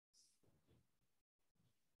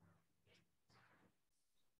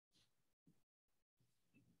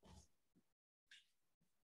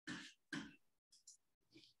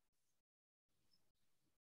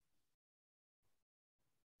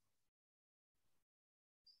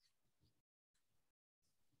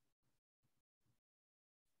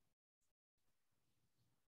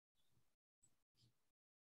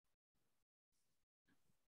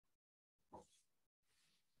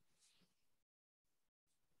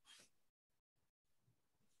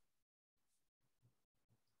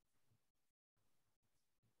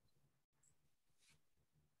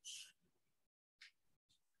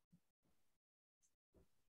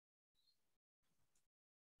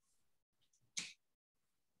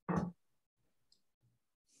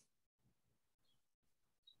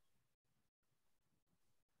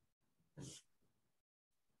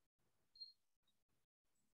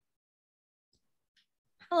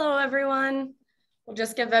Hello, everyone. We'll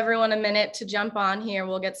just give everyone a minute to jump on here.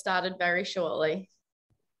 We'll get started very shortly.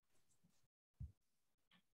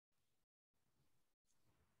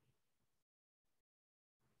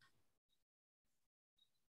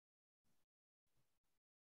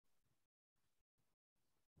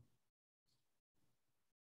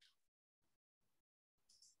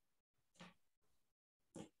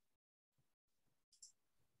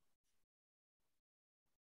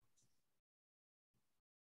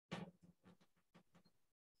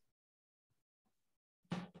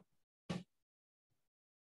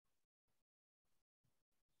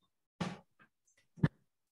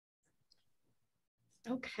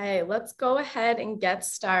 Okay, let's go ahead and get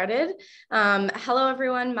started. Hello,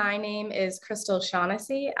 everyone. My name is Crystal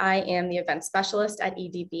Shaughnessy. I am the event specialist at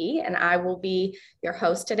EDB, and I will be your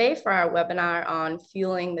host today for our webinar on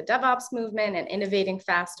fueling the DevOps movement and innovating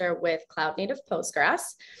faster with cloud-native Postgres.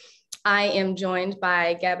 I am joined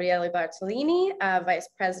by Gabriele Bartolini, Vice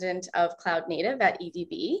President of Cloud Native at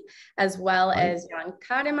EDB, as well as Jan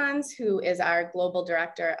Karremans, who is our Global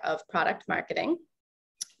Director of Product Marketing.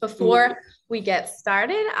 Before we get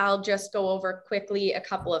started, I'll just go over quickly a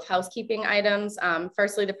couple of housekeeping items.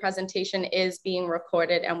 Firstly, the presentation is being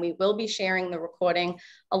recorded and we will be sharing the recording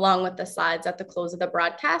along with the slides at the close of the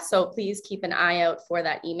broadcast. So please keep an eye out for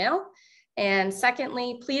that email. And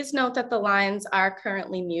secondly, please note that the lines are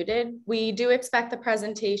currently muted. We do expect the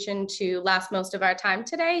presentation to last most of our time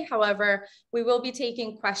today. However, we will be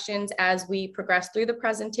taking questions as we progress through the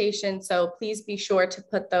presentation. So please be sure to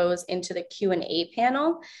put those into the Q&A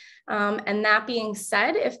panel. And that being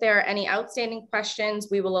said, if there are any outstanding questions,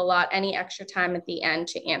 we will allot any extra time at the end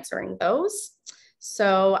to answering those.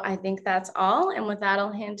 So I think that's all. And with that,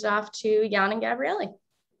 I'll hand it off to Jan and Gabriele.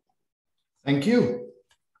 Thank you.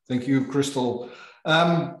 Thank you, Crystal.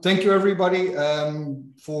 Thank you, everybody,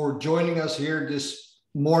 for joining us here this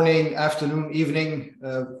morning, afternoon, evening,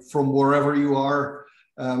 from wherever you are,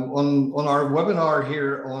 on our webinar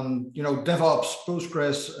here on DevOps,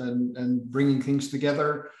 Postgres, and bringing things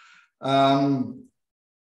together. I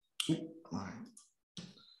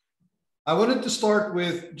wanted to start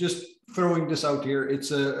with just throwing this out here.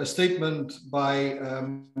 It's a statement by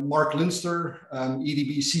Mark Linster,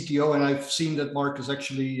 EDB CTO, and I've seen that Mark is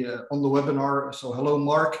actually on the webinar. So hello,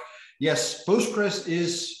 Mark. Yes, Postgres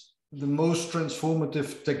is the most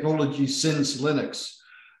transformative technology since Linux.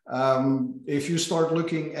 If you start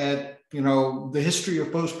looking at the history of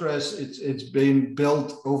Postgres, it's been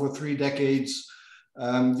built over 3 decades.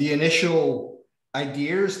 The initial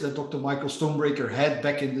ideas that Dr. Michael Stonebreaker had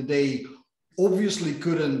back in the day obviously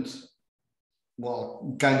couldn't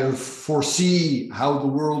kind of foresee how the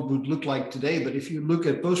world would look like today. But if you look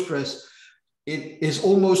at Postgres, it is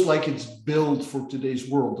almost like it's built for today's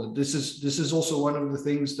world. And this is also one of the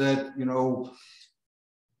things that,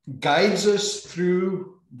 guides us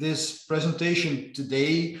through this presentation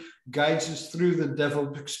today, guides us through the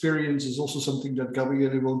DevOps experience, is also something that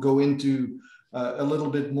Gabriele will go into a little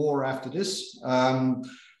bit more after this.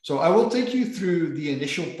 So I will take you through the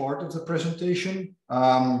initial part of the presentation.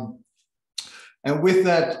 And with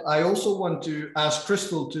that, I also want to ask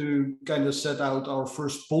Crystal to kind of set out our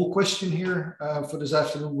first poll question here for this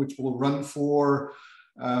afternoon, which will run for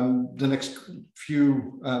the next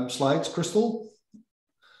few slides. Crystal?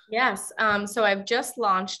 Yes, so I've just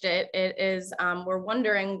launched it. It is, we're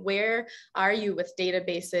wondering, where are you with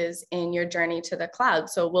databases in your journey to the cloud?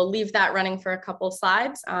 So we'll leave that running for a couple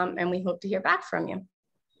slides and we hope to hear back from you.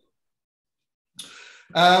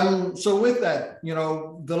 So with that,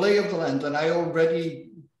 the lay of the land, and I already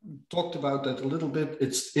talked about that a little bit.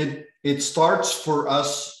 It starts for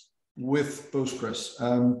us with Postgres.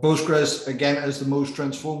 Postgres, again, as the most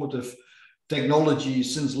transformative technology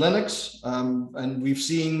since Linux, and we've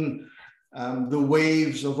seen the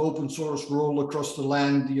waves of open source roll across the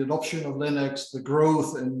land, the adoption of Linux, the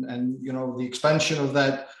growth, and the expansion of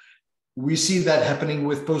that. We see that happening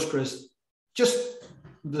with Postgres, just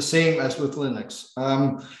the same as with Linux.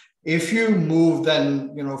 If you move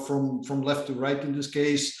then, from left to right in this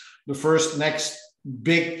case, the first next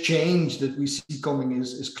big change that we see coming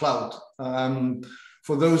is cloud.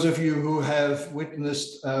 For those of you who have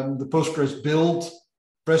witnessed the Postgres build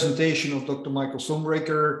presentation of Dr. Michael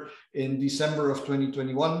Stonebreaker in December of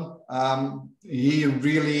 2021, he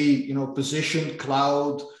really, positioned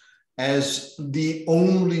cloud as the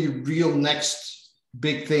only real next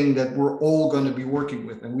big thing that we're all going to be working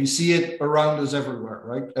with. And we see it around us everywhere,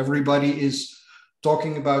 right? Everybody is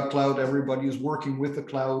talking about cloud. Everybody is working with the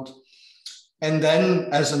cloud. And then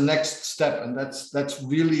as a next step, and that's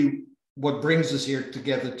really what brings us here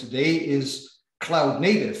together today, is cloud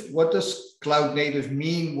native. What does cloud native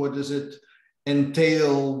mean? What does it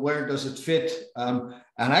entail? Where does it fit? And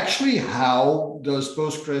actually, how does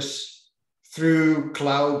Postgres through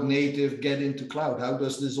cloud native get into cloud? How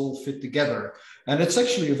does this all fit together? And it's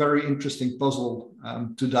actually a very interesting puzzle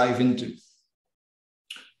to dive into.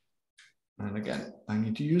 And again, I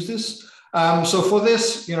need to use this. So for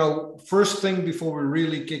this, first thing before we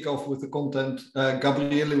really kick off with the content,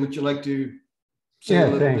 Gabriele, would you like to say a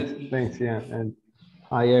little bit? Thanks, yeah. And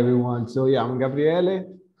hi, everyone. So yeah, I'm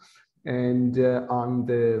Gabriele, and I'm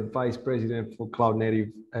the Vice President for Cloud Native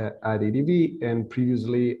at EDB. And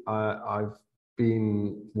previously, I've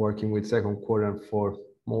been working with Second Quadrant for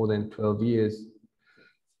more than 12 years.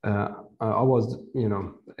 I was,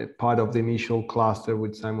 a part of the initial cluster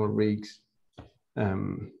with Simon Riggs.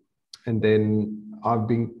 And then I've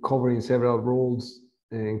been covering several roles,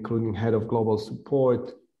 including head of global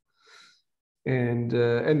support. And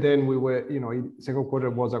then we were, Second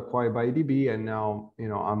Quadrant was acquired by EDB, and now,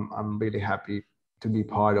 I'm really happy to be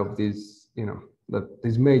part of this,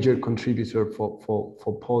 this major contributor for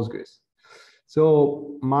Postgres.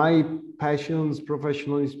 So my passions,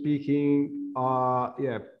 professionally speaking, are,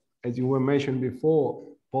 as you were mentioned before,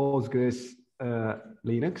 Postgres,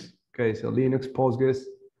 Linux. Okay, so Linux, Postgres,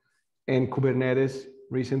 and Kubernetes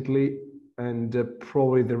recently. And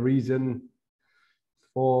probably the reason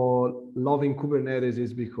for loving Kubernetes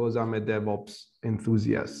is because I'm a DevOps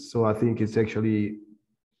enthusiast. So I think it's actually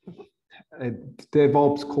a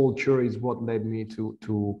DevOps culture is what led me to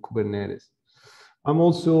Kubernetes. I'm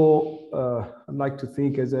also, I'd like to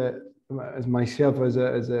think as myself as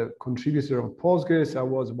a contributor of Postgres. I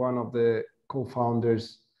was one of the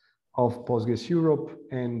co-founders of Postgres Europe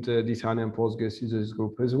and designer Postgres users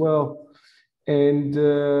group as well. And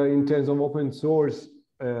in terms of open source,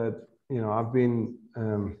 I've been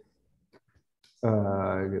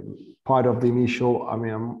part of the initial,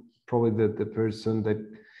 I'm probably the person that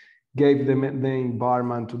gave the name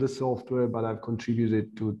Barman to the software, but I've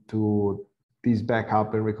contributed to this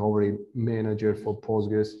backup and recovery manager for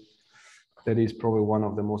Postgres. That is probably one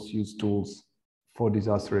of the most used tools for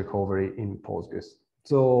disaster recovery in Postgres.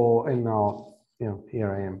 So, and now,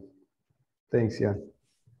 here I am. Thanks, Jan.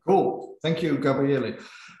 Cool. Thank you, Gabriele.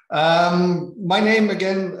 My name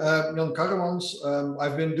again, Jan Karremans.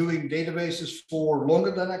 I've been doing databases for longer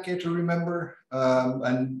than I care to remember,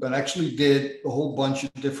 but actually did a whole bunch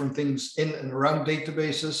of different things in and around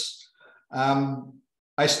databases.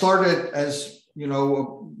 I started as,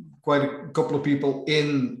 quite a couple of people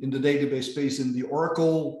in the database space in the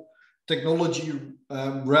Oracle technology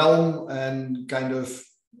realm, and kind of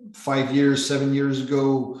 7 years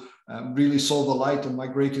ago, really saw the light and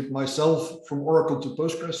migrated myself from Oracle to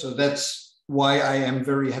Postgres. So that's why I am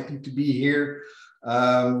very happy to be here.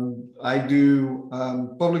 I do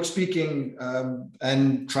public speaking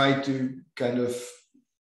and try to kind of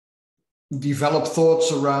develop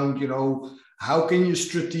thoughts around, how can you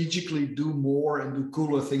strategically do more and do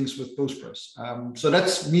cooler things with Postgres? So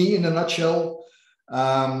that's me in a nutshell.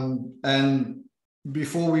 And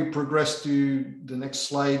before we progress to the next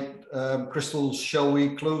slide, Crystal, shall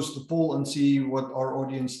we close the poll and see what our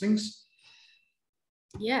audience thinks?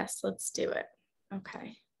 Yes, let's do it.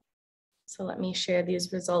 Okay. So let me share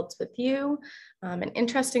these results with you. And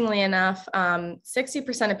interestingly enough,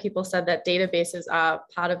 60% of people said that databases are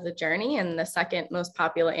part of the journey. And the second most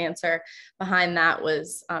popular answer behind that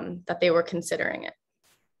was that they were considering it.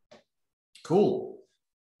 Cool.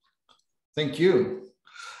 Thank you.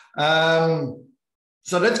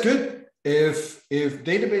 So that's good. If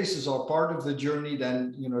databases are part of the journey,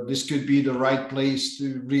 then this could be the right place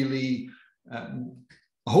to really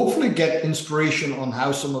hopefully get inspiration on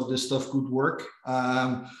how some of this stuff could work.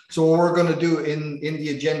 So what we're going to do in the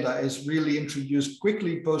agenda is really introduce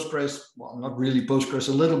quickly Postgres, well, not really Postgres,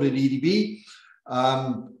 a little bit EDB,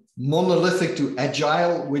 monolithic to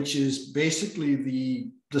agile, which is basically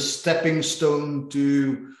the stepping stone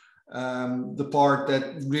to the part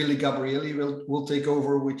that really Gabriele will take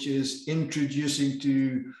over, which is introducing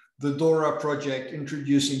to the DORA project,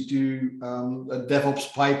 introducing to a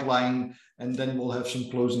DevOps pipeline, and then we'll have some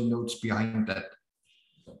closing notes behind that.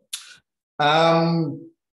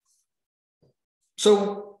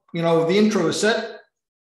 So, the intro is set.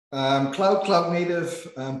 Cloud native,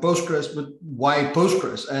 Postgres, but why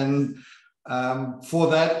Postgres? And for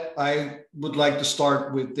that, I would like to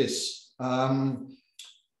start with this.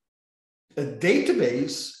 A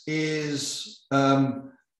database is a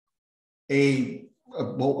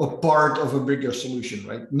part of a bigger solution,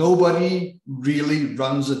 right? Nobody really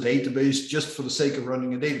runs a database just for the sake of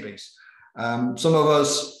running a database. Some of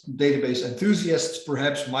us database enthusiasts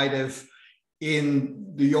perhaps might have in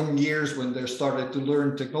the young years when they started to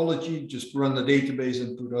learn technology, just run the database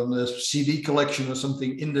and put on a CD collection or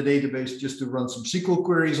something in the database just to run some SQL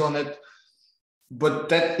queries on it. But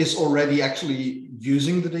that is already actually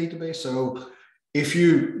using the database. So if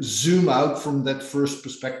you zoom out from that first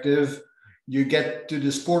perspective, you get to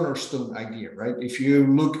this cornerstone idea, right? If you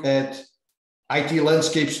look at IT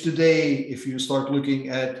landscapes today, if you start looking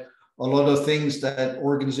at a lot of things that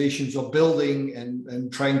organizations are building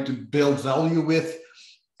and trying to build value with,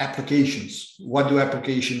 applications. What do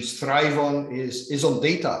applications thrive on is on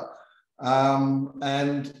data.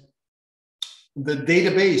 And the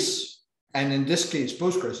database, and in this case,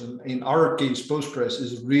 Postgres, in our case, Postgres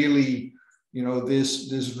is really,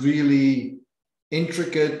 this really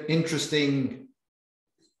intricate, interesting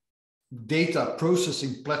data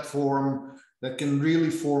processing platform that can really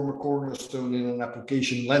form a cornerstone in an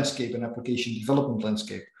application landscape, an application development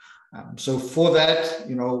landscape. So for that,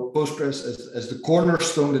 Postgres as the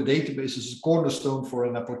cornerstone, the database is the cornerstone for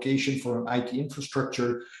an application, for an IT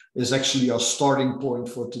infrastructure, is actually our starting point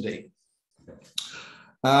for today.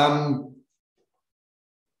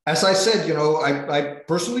 As I said, I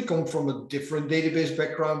personally come from a different database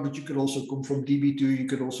background, but you could also come from DB2, you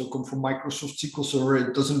could also come from Microsoft SQL Server,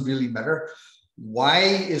 it doesn't really matter. Why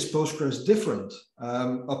is Postgres different?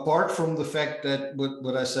 Apart from the fact that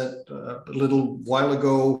what I said a little while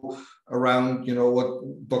ago around, what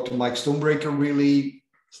Dr. Mike Stonebreaker really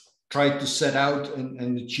tried to set out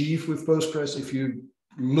and achieve with Postgres, if you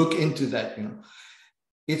look into that,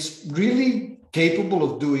 it's really capable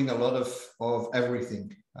of doing a lot of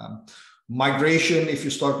everything. Migration, if you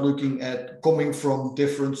start looking at coming from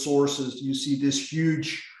different sources, you see this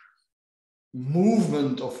huge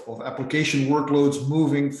movement of application workloads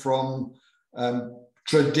moving from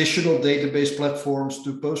traditional database platforms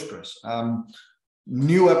to Postgres.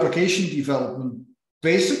 New application development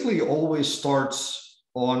basically always starts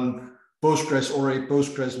on Postgres or a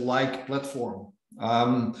Postgres-like platform.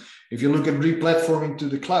 If you look at replatforming to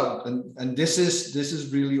the cloud, and this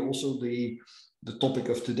is really also the topic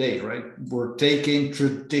of today, right? We're taking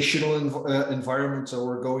traditional environments and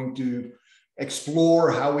we're going to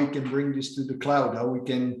explore how we can bring this to the cloud, how we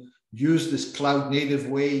can use this cloud native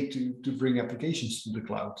way to bring applications to the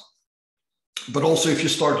cloud. But also if you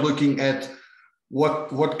start looking at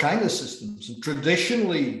what kind of systems, and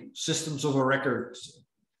traditionally systems of a record,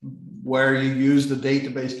 where you use the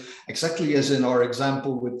database, exactly as in our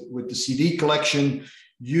example with the CD collection,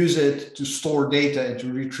 use it to store data and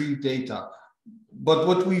to retrieve data. But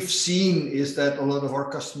what we've seen is that a lot of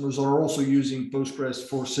our customers are also using Postgres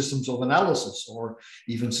for systems of analysis or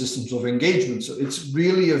even systems of engagement. So it's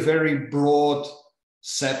really a very broad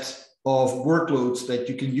set of workloads that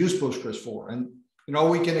you can use Postgres for. And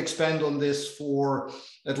we can expand on this for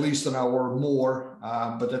at least an hour more,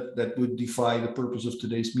 but that would defy the purpose of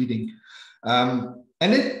today's meeting. And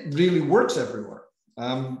it really works everywhere.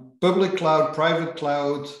 Public cloud, private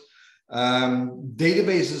cloud,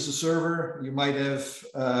 database as a server. You might have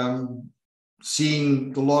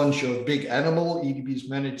seen the launch of Big Animal, EDB's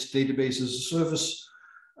managed database as a service.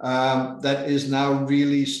 That is now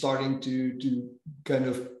really starting to kind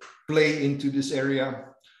of play into this area.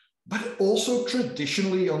 But also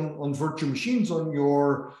traditionally on virtual machines, on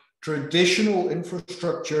your traditional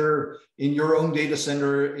infrastructure, in your own data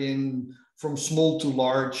center, from small to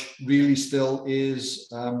large, really still is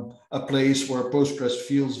a place where Postgres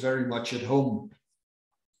feels very much at home.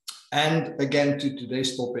 And again, to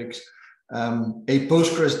today's topics, a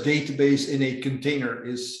Postgres database in a container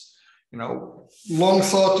is, long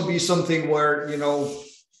thought to be something where,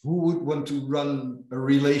 who would want to run a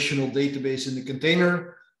relational database in a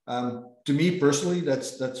container? To me personally,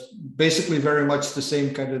 that's basically very much the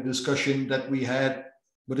same kind of discussion that we had,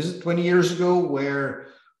 20 years ago, where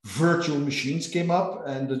virtual machines came up,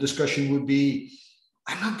 and the discussion would be,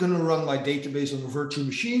 I'm not going to run my database on a virtual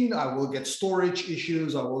machine. I will get storage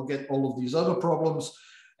issues. I will get all of these other problems.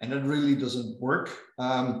 And that really doesn't work.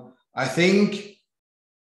 I think,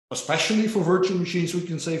 especially for virtual machines, we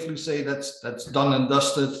can safely say that's done and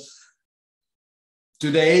dusted.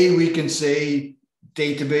 Today, we can say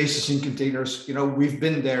databases in containers, we've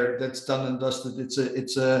been there, that's done and dusted.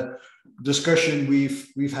 It's a discussion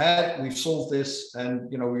we've had, we've solved this, and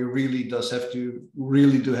we really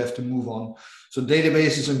do have to move on. So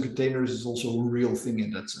databases and containers is also a real thing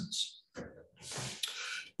in that sense.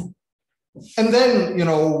 And then,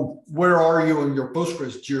 where are you on your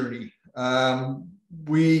Postgres journey?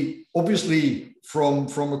 We obviously from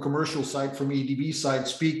a commercial side, from EDB side,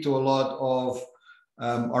 speak to a lot of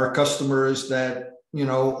our customers that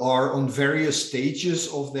are on various stages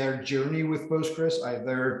of their journey with Postgres.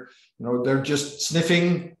 Either, they're just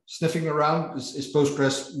sniffing around. Is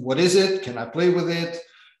Postgres, what is it? Can I play with it?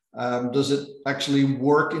 Does it actually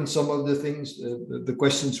work in some of the things? The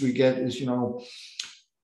questions we get is,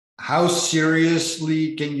 how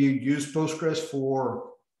seriously can you use Postgres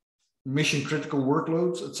for mission critical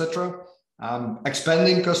workloads, etc.?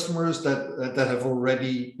 Expanding customers that have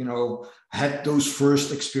already, had those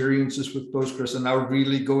first experiences with Postgres and are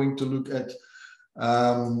really going to look at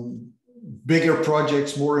bigger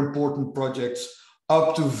projects, more important projects,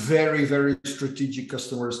 up to very, very strategic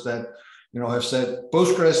customers that, have said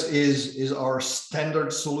Postgres is our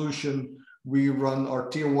standard solution. We run our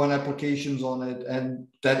tier 1 applications on it, and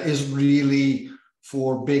that is really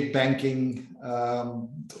for big banking,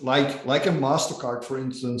 like a MasterCard, for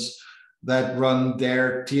instance, that run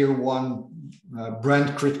their tier 1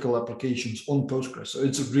 brand critical applications on Postgres. So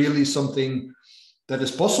it's really something that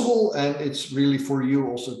is possible, and it's really for you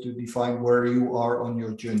also to define where you are on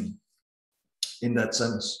your journey in that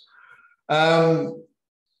sense.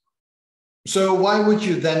 So why would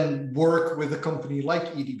you then work with a company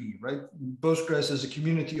like EDB, right? Postgres is a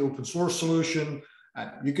community open source solution.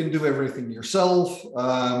 You can do everything yourself.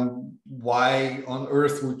 Why on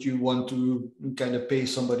earth would you want to kind of pay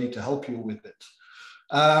somebody to help you with it?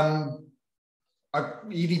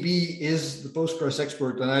 EDB is the Postgres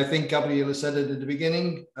expert, and I think Gabriele said it at the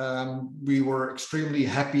beginning. We were extremely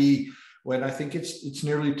happy when, I think it's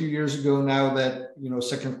nearly 2 years ago now, that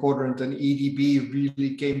Second Quadrant and EDB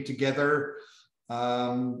really came together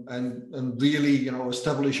and really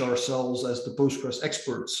establish ourselves as the Postgres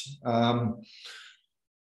experts.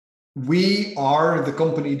 We are the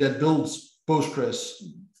company that builds Postgres,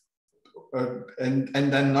 and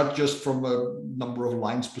then not just from a number of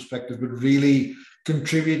lines perspective, but really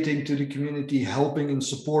contributing to the community, helping and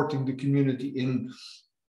supporting the community in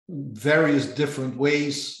various different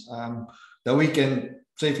ways, that we can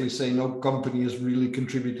safely say no company has really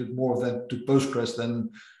contributed more to Postgres than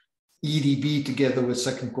EDB together with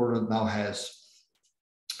Second Quadrant now has.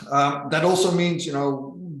 That also means,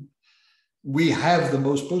 we have the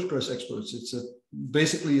most Postgres experts. It's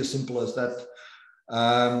basically as simple as that.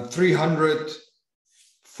 300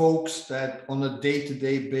 folks that on a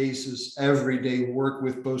day-to-day basis, every day work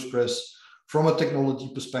with Postgres from a technology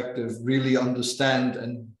perspective, really understand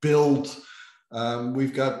and build.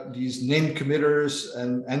 We've got these named committers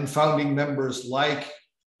and founding members like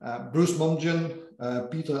Bruce Momjen,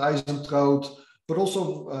 Peter Eisentraut, but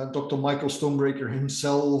also Dr. Michael Stonebreaker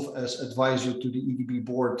himself as advisor to the EDB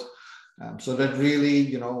board. So that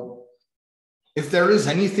really, if there is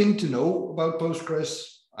anything to know about Postgres,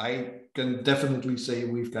 I can definitely say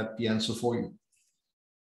we've got the answer for you.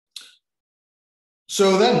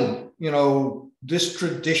 So then, this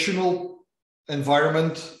traditional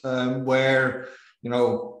environment where,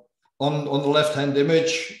 on the left-hand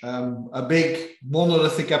image, a big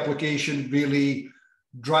monolithic application really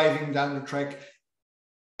driving down the track.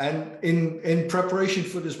 And in preparation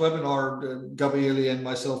for this webinar, Gabriele and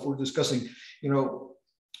myself were discussing,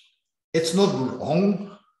 it's not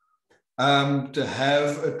wrong to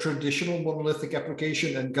have a traditional monolithic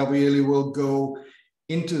application, and Gabriele will go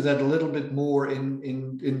into that a little bit more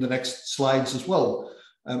in the next slides as well.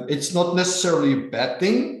 It's not necessarily a bad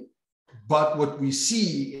thing, but what we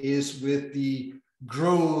see is with the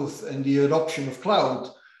growth and the adoption of cloud,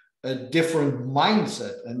 a different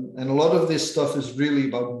mindset. And a lot of this stuff is really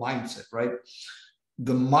about mindset, right?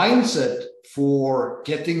 The mindset for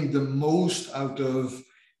getting the most out of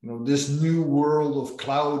this new world of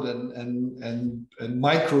cloud and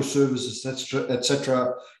microservices,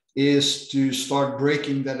 etc., is to start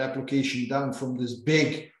breaking that application down from this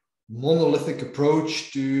big monolithic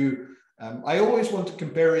approach to, I always want to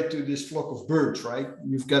compare it to this flock of birds, right?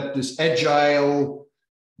 You've got this agile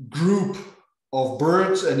group of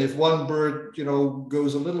birds, and if one bird,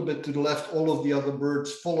 goes a little bit to the left, all of the other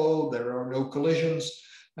birds follow. There are no collisions,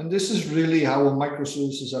 and this is really how a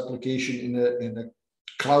microservices application in a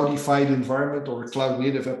cloudified environment or a cloud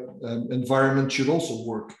native environment should also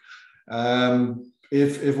work.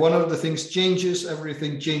 If one of the things changes,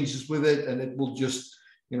 everything changes with it, and it will just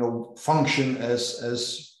function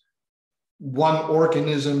as one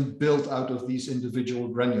organism built out of these individual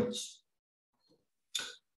granules.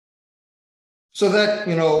 So that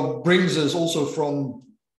brings us also from,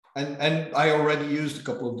 and I already used a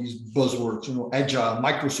couple of these buzzwords, agile,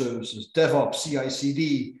 microservices, DevOps,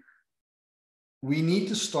 CI/CD. We need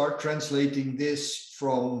to start translating this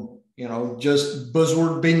from just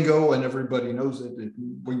buzzword bingo, and everybody knows it.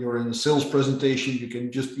 When you're in a sales presentation, you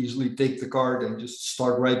can just easily take the card and just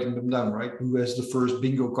start writing them down, right? Who has the first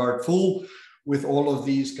bingo card full? with all of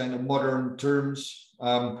these kind of modern terms.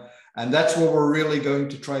 And that's what we're really going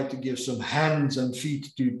to try to give some hands and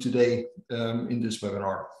feet to today in this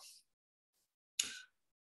webinar.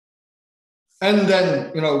 And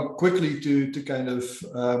then, quickly to kind of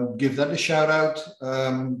give that a shout out.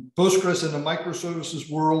 Postgres in the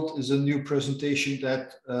microservices world is a new presentation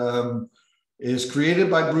that is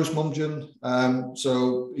created by Bruce Momjian.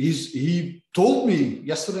 So he told me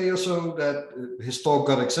yesterday or so that his talk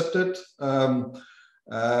got accepted,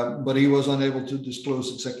 but he was unable to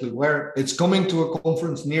disclose exactly where. It's coming to a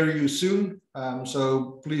conference near you soon,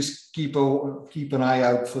 so please keep an eye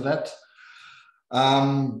out for that.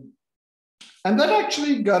 And that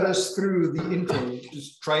actually got us through the intro,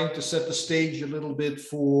 just trying to set the stage a little bit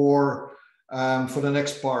for the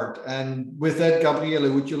next part. And with that,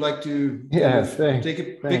 Gabriele, would you like to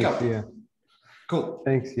pick up? Yeah. Cool.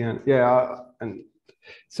 Thanks, Jan. Yeah, and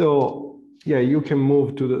so yeah, you can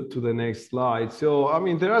move to the next slide. So I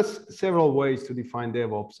mean, there are several ways to define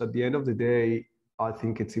DevOps. At the end of the day, I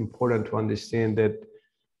think it's important to understand that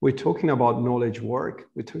we're talking about knowledge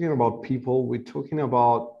work. We're talking about people. We're talking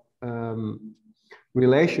about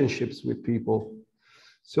relationships with people.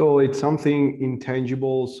 So it's something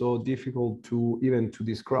intangible, so difficult to even to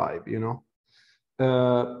describe,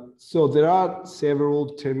 So there are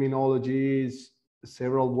several terminologies,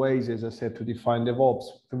 several ways, as I said, to define DevOps.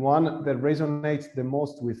 The one that resonates the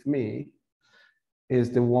most with me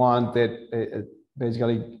is the one that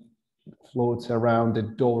basically floats around the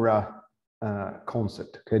DORA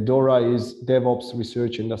concept. Okay, DORA is DevOps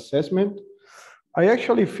Research and Assessment. I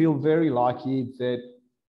actually feel very lucky that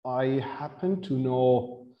I happen to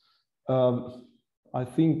know, I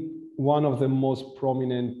think one of the most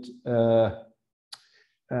prominent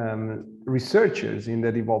researchers in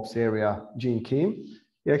the DevOps area, Gene Kim.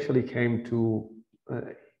 He actually came to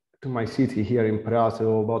my city here in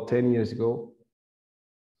Prato about 10 years ago,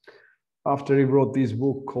 after he wrote this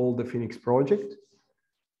book called The Phoenix Project.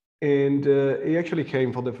 And he actually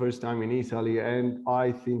came for the first time in Italy, and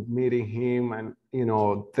I think meeting him and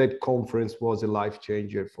that conference was a life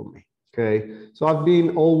changer for me. Okay, so I've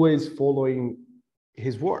been always following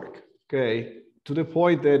his work. Okay, to the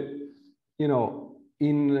point that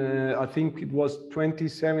in I think it was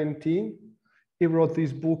 2017, he wrote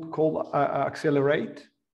this book called Accelerate.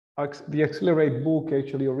 The Accelerate book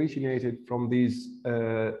actually originated from this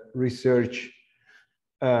research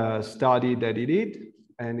study that he did,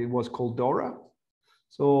 and it was called DORA.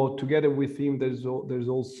 So together with him, there's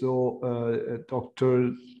also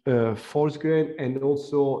Dr. Forsgren and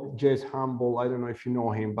also Jez Humble. I don't know if you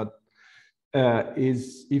know him, but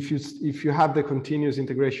if you have the continuous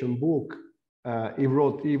integration book, he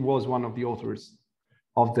was one of the authors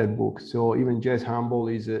of that book. So even Jez Humble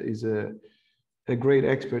is a great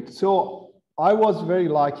expert. So I was very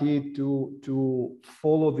lucky to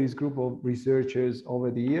follow this group of researchers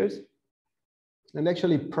over the years, and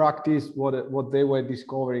actually practice what they were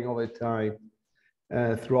discovering over time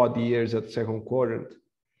throughout the years at Second Quadrant.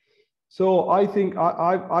 So I think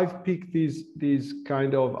I've picked this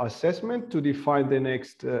kind of assessment to define the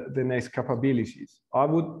next capabilities. I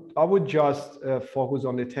would just focus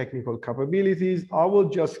on the technical capabilities. I will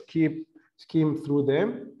just skim through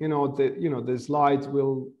them. The slides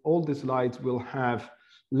all the slides will have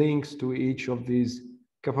links to each of these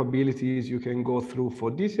capabilities. You can go through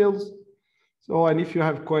for details. So, and if you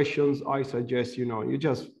have questions, I suggest, you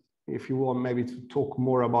just, if you want maybe to talk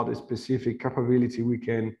more about a specific capability, we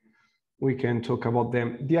can talk about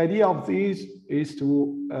them. The idea of these is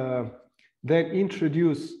to then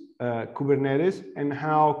introduce Kubernetes and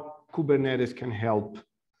how Kubernetes can help,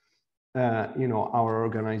 our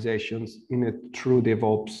organizations in a true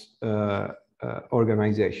DevOps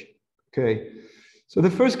organization. Okay. So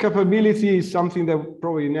the first capability is something that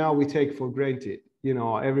probably now we take for granted.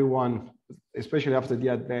 Everyone, especially after the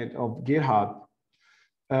advent of GitHub,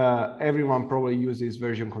 everyone probably uses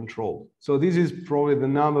version control. So this is probably the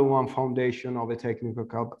 #1 foundation of a technical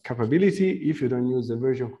capability. If you don't use a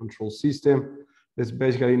version control system, there's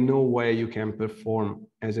basically no way you can perform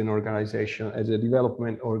as an organization, as a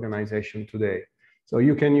development organization today. So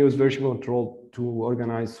you can use version control to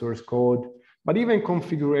organize source code, but even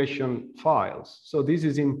configuration files. So this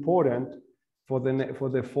is important for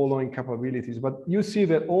the following capabilities. But you see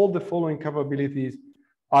that all the following capabilities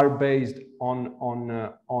are based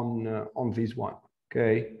on this one.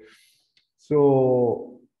 Okay.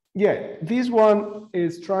 So yeah, this one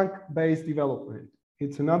is trunk-based development.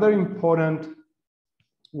 It's another important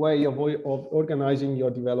way of organizing your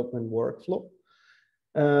development workflow.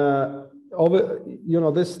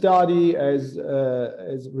 This study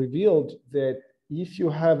has revealed that if you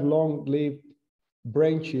have long-lived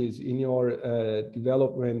branches in your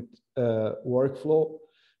development workflow,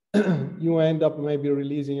 you end up maybe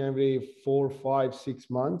releasing every 4, 5, 6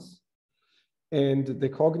 months. And the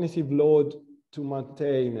cognitive load to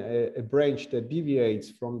maintain a branch that deviates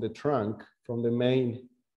from the trunk, from the main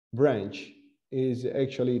branch, is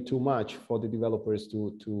actually too much for the developers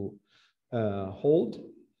to hold.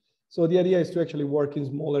 So the idea is to actually work in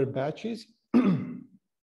smaller batches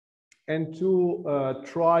and to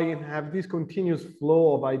try and have this continuous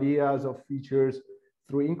flow of ideas, of features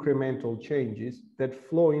through incremental changes that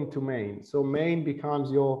flow into main. So main becomes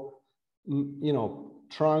your,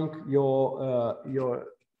 trunk,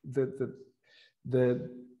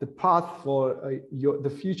 the path for the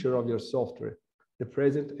future of your software, the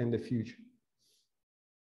present and the future.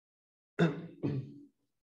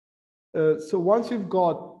 So once you've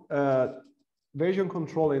got version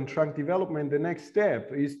control and trunk development, the next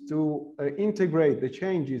step is to integrate the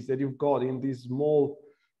changes that you've got in these small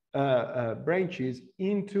branches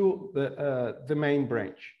into the main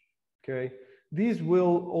branch. Okay, these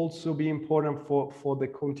will also be important for the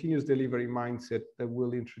continuous delivery mindset that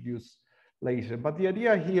we'll introduce later. But the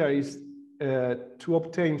idea here is to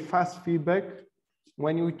obtain fast feedback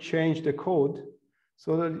when you change the code,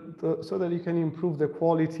 so that you can improve the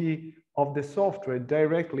quality of the software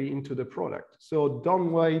directly into the product. So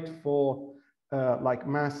don't wait for like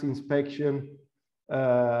mass inspection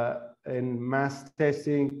and mass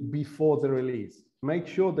testing before the release. Make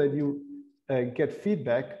sure that you get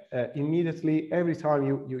feedback immediately every time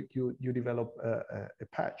you develop a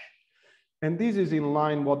patch. And this is in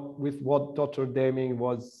line with what Dr. Deming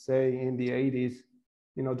was saying in the 80s.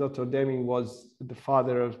 You know, Dr. Deming was the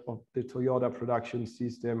father of the Toyota production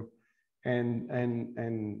system and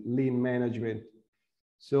lean management.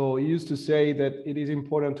 So he used to say that it is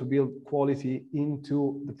important to build quality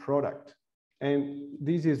into the product. And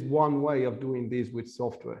this is one way of doing this with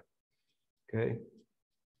software, okay?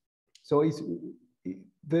 So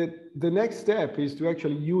the next step is to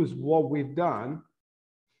actually use what we've done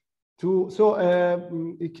to,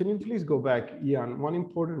 can you please go back, Ian? One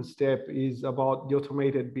important step is about the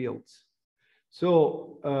automated builds.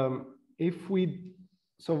 So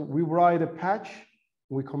we write a patch,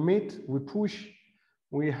 we commit, we push,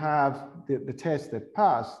 we have the test that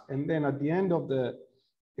passed, and then at the end of the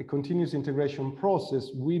continuous integration process,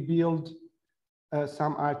 we build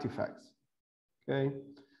some artifacts, okay?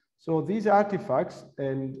 So these artifacts,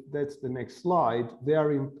 and that's the next slide, they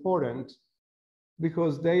are important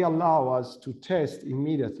because they allow us to test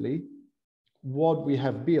immediately what we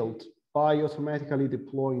have built by automatically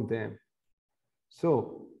deploying them.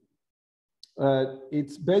 So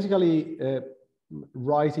it's basically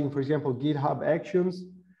writing, for example, GitHub actions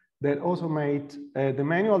that automate the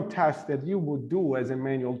manual tasks that you would do as a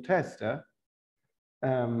manual tester,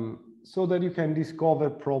 so that you can discover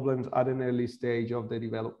problems at an early stage of the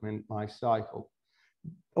development lifecycle.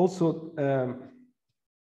 Also,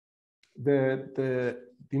 the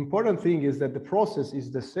important thing is that the process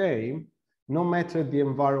is the same no matter the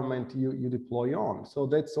environment you deploy on. So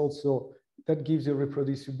that gives you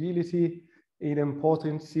reproducibility,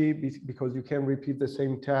 idempotency, because you can repeat the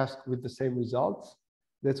same task with the same results.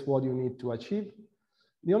 That's what you need to achieve.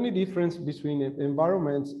 The only difference between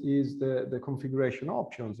environments is the configuration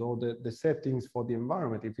options or the settings for the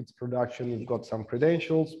environment. If it's production, you've got some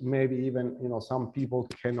credentials, maybe even, some people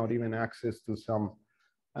cannot even access to some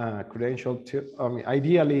credential.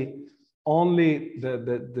 Ideally, only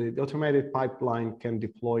the automated pipeline can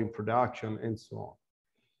deploy in production and so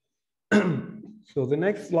on. So the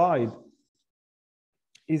next slide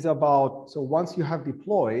is about, so once you have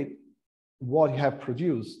deployed what you have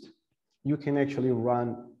produced, you can actually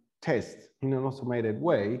run tests in an automated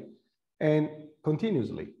way and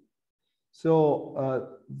continuously. So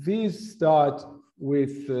these start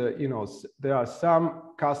with, there are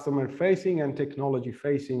some customer-facing and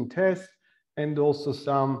technology-facing tests, and also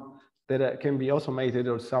some that can be automated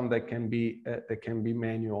or some that can be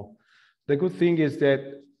manual. The good thing is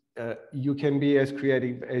that you can be as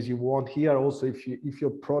creative as you want here. Also, if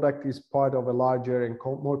your product is part of a larger and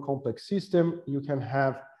more complex system, you can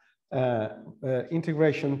have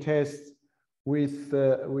integration tests with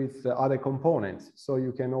other components. So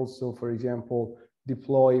you can also, for example,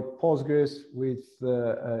 deploy Postgres with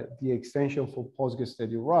the extension for Postgres that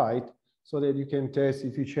you write, so that you can test,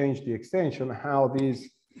 if you change the extension, how this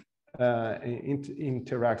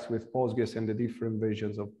interacts with Postgres and the different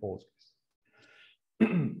versions of Postgres.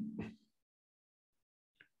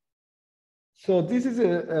 So this is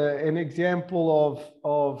an example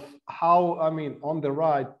of how, on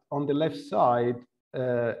the left side,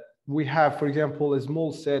 we have, for example, a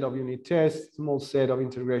small set of unit tests, small set of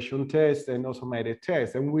integration tests, and automated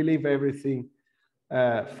tests, and we leave everything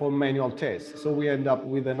for manual tests. So we end up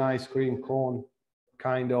with an ice cream cone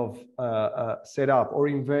kind of setup or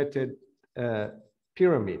inverted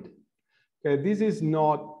pyramid. Okay, this is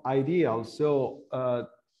not ideal. So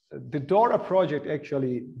the DORA project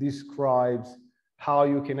actually describes how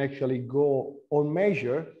you can actually go or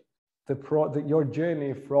measure your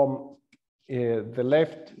journey from the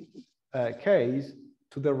left case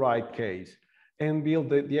to the right case, and build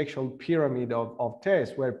the actual pyramid of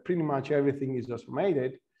tests where pretty much everything is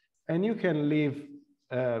automated, and you can leave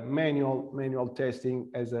manual testing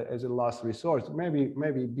as a last resort,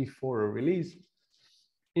 maybe before a release,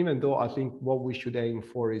 even though I think what we should aim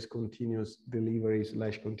for is continuous delivery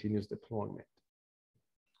 / continuous deployment.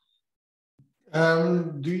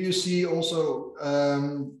 Do you see also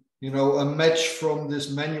a match from this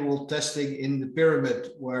manual testing in the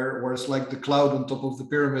pyramid, where it's like the cloud on top of the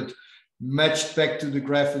pyramid, matched back to the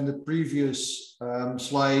graph in the previous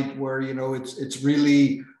slide, where it's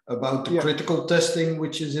really about the critical testing,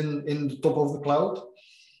 which is in the top of the cloud?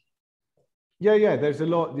 Yeah. There's a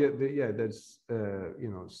lot. There's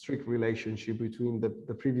strict relationship between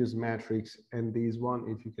the previous metrics and these one.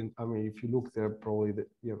 If you can, if you look there, probably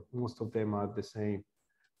most of them are the same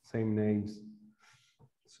names.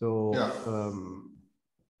 So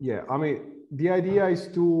the idea is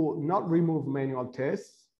to not remove manual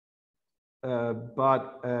tests, but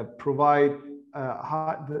provide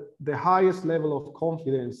the highest level of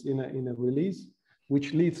confidence in a release,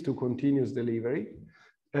 which leads to continuous delivery,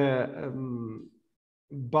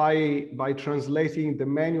 by translating the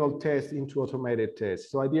manual test into automated tests.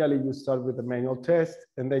 So ideally, you start with the manual test,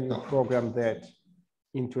 and then you program that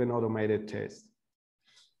into an automated test.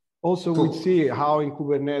 Also, we see how in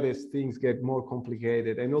Kubernetes things get more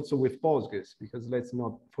complicated, and also with Postgres, because let's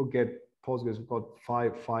not forget Postgres got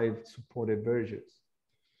five supported versions.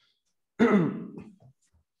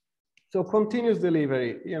 So continuous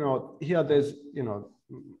delivery, here there's,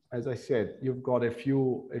 as I said, you've got a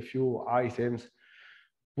few items.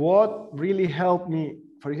 What really helped me,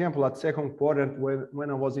 for example, at second quadrant,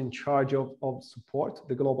 when I was in charge of support,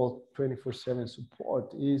 the global 24/7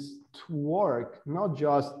 support, is to work not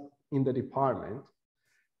just in the department,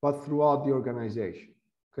 but throughout the organization.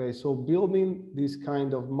 Okay, so building this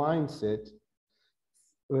kind of mindset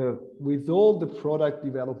with all the product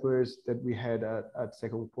developers that we had at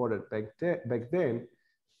second quadrant back then,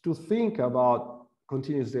 to think about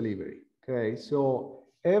continuous delivery. Okay, so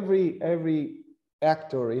every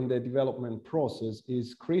actor in the development process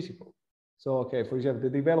is critical. So, okay, for example,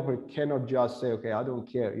 the developer cannot just say, okay, I don't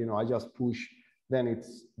care, I just push, then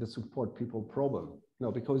it's the support people problem. No,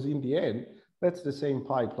 because in the end, that's the same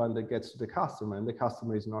pipeline that gets to the customer, and the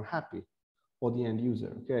customer is not happy, or the end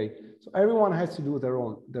user. Okay, so everyone has to do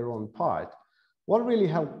their own part. What really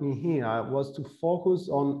helped me here was to focus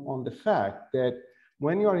on the fact that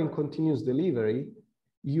when you are in continuous delivery,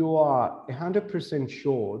 you are 100%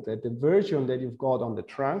 sure that the version that you've got on the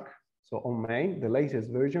trunk, so on main, the latest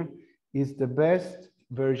version, is the best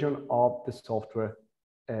version of the software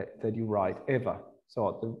that you write ever. So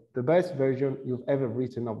the best version you've ever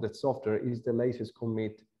written of that software is the latest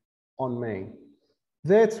commit on main.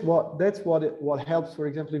 That's what helps. For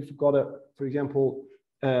example, if you've got a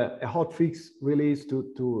hotfix release to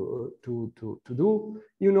do,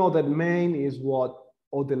 that main is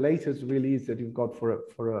or the latest release that you've got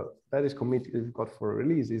that is committed, you've got for a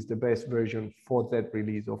release, is the best version for that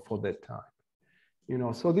release or for that time.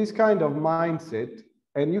 So this kind of mindset,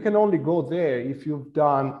 and you can only go there if you've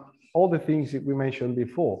done all the things that we mentioned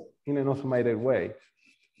before in an automated way.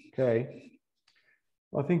 Okay,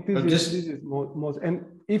 I think this is most, and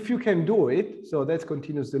if you can do it, so that's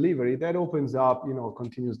continuous delivery, that opens up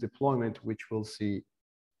continuous deployment, which we'll see.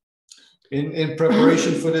 In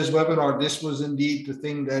preparation for this webinar, this was indeed the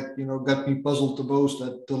thing that got me puzzled the most,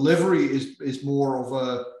 that delivery is more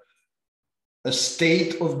of a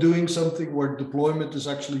state of doing something, where deployment is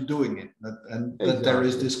actually doing it, that there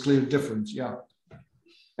is this clear difference. Yeah.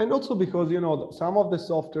 And also because some of the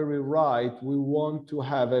software we write, we want to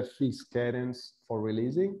have a fixed cadence for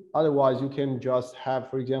releasing. Otherwise, you can just have,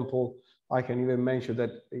 for example, I can even mention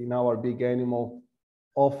that in our Big Animal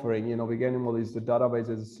offering, Big Animal is the database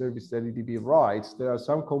as a service that EDB writes. There are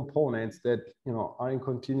some components that are in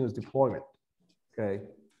continuous deployment. Okay,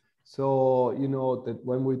 so that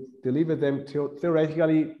when we deliver them,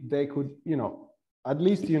 theoretically they could at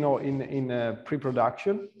least in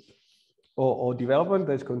pre-production or development,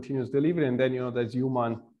 there's continuous delivery, and then there's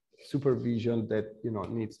human supervision that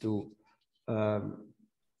needs to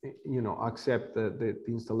accept the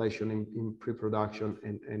installation in pre-production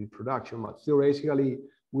and production, but theoretically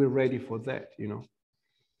we're ready for that,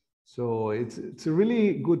 So it's a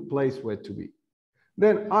really good place where to be.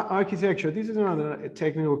 Then architecture, this is another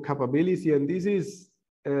technical capability, and this is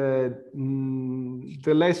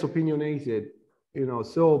the less opinionated,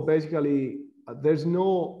 So basically, there's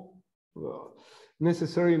no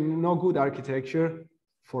necessarily no good architecture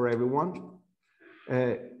for everyone.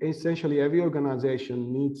 Essentially, every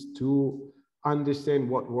organization needs to understand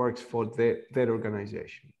what works for that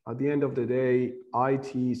organization. At the end of the day,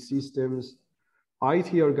 IT systems,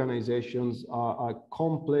 IT organizations are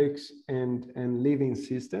complex and living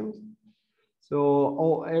systems.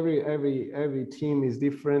 So every team is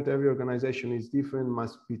different, every organization is different,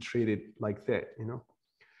 must be treated like that,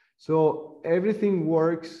 So everything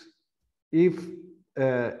works if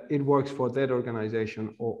it works for that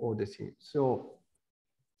organization or the team. So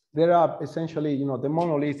there are essentially, the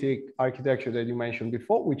monolithic architecture that you mentioned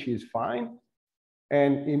before, which is fine.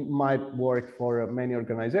 And it might work for many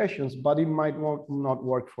organizations, but it might not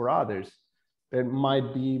work for others that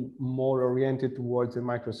might be more oriented towards a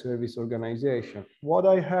microservice organization. What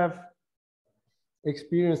I have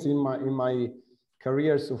experienced in my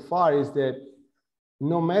career so far is that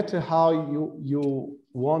no matter how you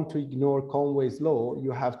want to ignore Conway's law,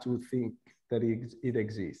 you have to think that it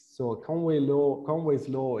exists. So Conway's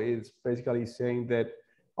law is basically saying that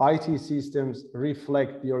IT systems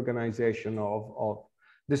reflect the organization of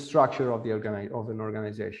the structure of an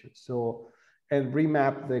organization. So, and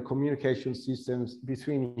remap the communication systems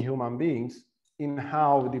between human beings in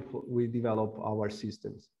how we develop our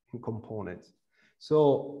systems and components.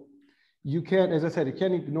 So you can, as I said, you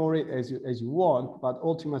can ignore it as you want, but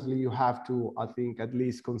ultimately you have to, I think, at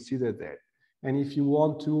least consider that. And if you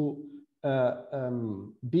want to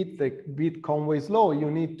beat Conway's law, you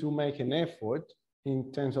need to make an effort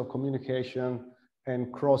in terms of communication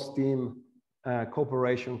and cross-team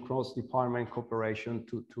cooperation, cross-department cooperation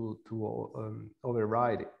to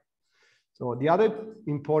override it. So the other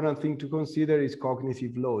important thing to consider is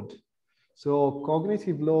cognitive load. So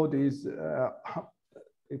cognitive load is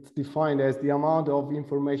it's defined as the amount of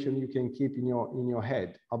information you can keep in your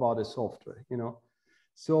head about a software.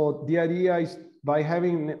 So the idea is by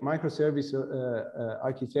having microservice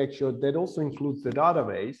architecture that also includes the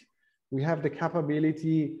database, we have the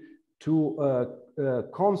capability to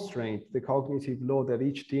constrain the cognitive load that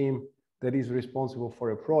each team that is responsible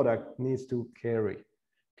for a product needs to carry.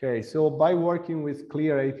 Okay, so by working with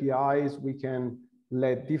clear APIs, we can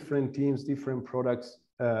let different teams, different products,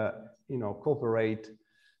 cooperate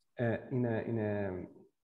in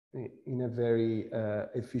a very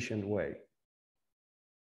efficient way.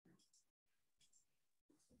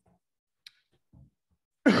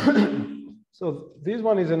 So this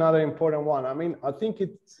one is another important one. I mean, I think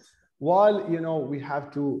while we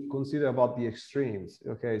have to consider about the extremes.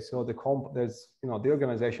 Okay, so there's the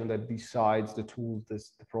organization that decides the tools,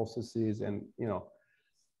 the processes, and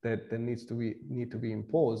that need to be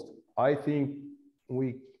imposed. I think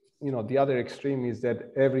the other extreme is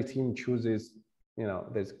that every team chooses.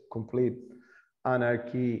 There's complete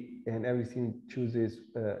anarchy, and everything chooses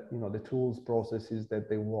the tools, processes that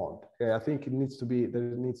they want. Okay, I think there needs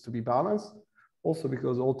to be balance, also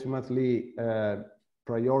because ultimately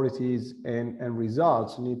priorities and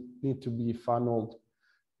results need to be funneled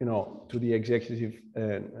to the executive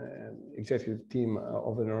team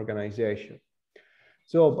of an organization.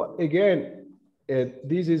 So, but again,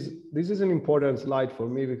 this is an important slide for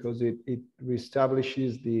me because it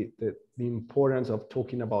reestablishes the importance of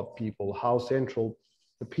talking about people, how central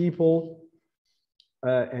the people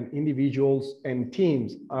and individuals and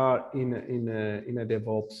teams are in a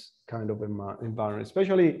DevOps kind of environment,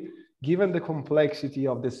 especially given the complexity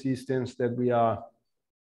of the systems that we are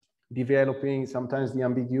developing, sometimes the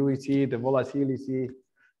ambiguity, the volatility,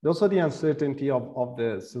 also the uncertainty of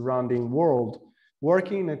the surrounding world.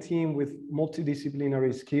 Working in a team with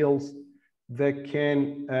multidisciplinary skills that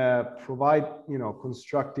can provide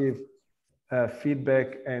constructive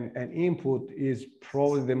feedback and input is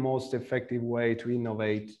probably the most effective way to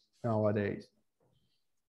innovate nowadays.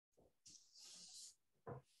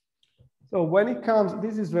 So when it comes,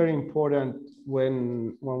 this is very important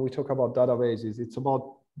when we talk about databases. It's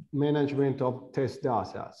about management of test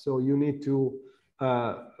data. So you need to,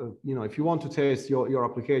 if you want to test your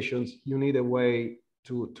applications, you need a way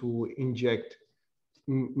to inject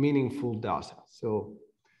meaningful data. So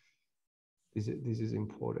this is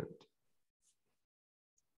important.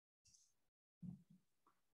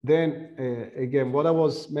 Then again, what I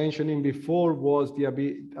was mentioning before was the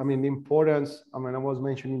importance. I was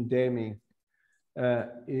mentioning Deming,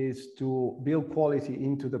 is to build quality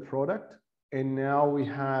into the product. And now we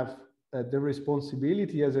have the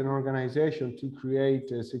responsibility as an organization to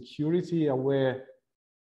create a security-aware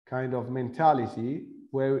kind of mentality,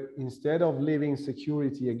 where instead of leaving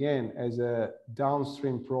security again as a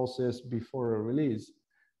downstream process before a release,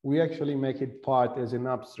 we actually make it part as an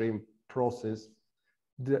upstream process,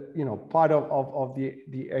 part of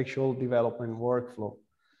the actual development workflow.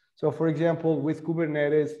 So for example, with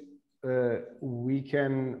Kubernetes, we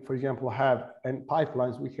can, for example, have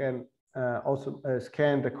pipelines, we can also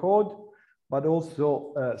scan the code, but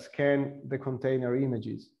also scan the container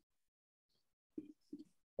images.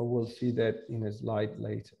 We'll see that in a slide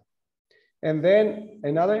later. And then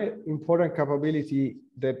another important capability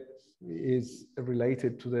that is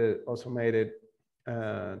related to the automated,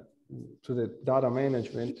 to the data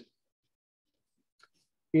management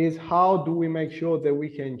is how do we make sure that we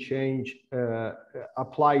can change,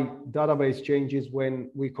 apply database changes when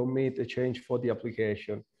we commit a change for the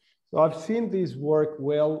application. So I've seen this work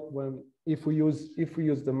well when if we use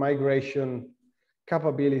the migration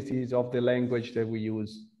capabilities of the language that we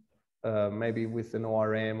use, maybe with an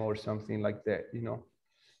ORM or something like that,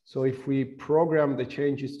 So if we program the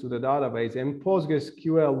changes to the database, and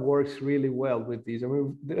PostgreSQL works really well with these. I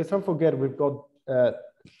mean, let's not forget we've got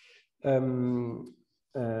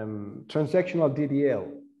transactional DDL.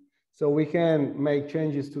 So we can make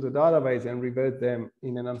changes to the database and revert them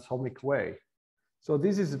in an atomic way. So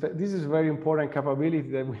this is a very important capability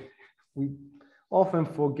that we often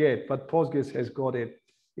forget, but Postgres has got it,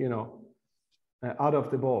 out of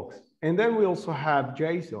the box. And then we also have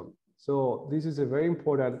JSON. So this is a very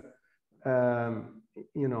important, a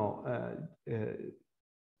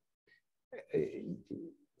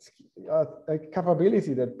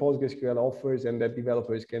capability that PostgreSQL offers and that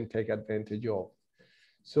developers can take advantage of.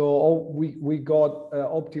 So we got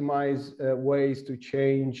optimized ways to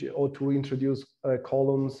change or to introduce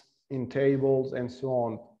columns in tables and so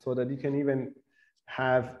on, so that you can even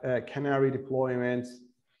have canary deployments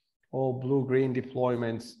or blue-green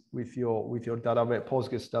deployments with your database,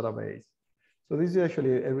 Postgres database. So this is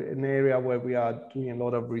actually an area where we are doing a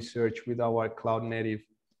lot of research with our cloud native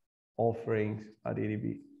offerings at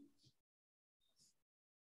EDB.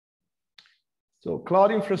 So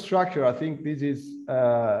cloud infrastructure, I think this is,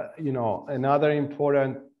 another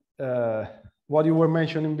important, what you were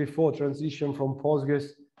mentioning before, transition from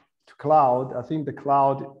Postgres to cloud. I think the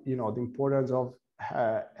cloud, the importance of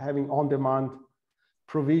having on-demand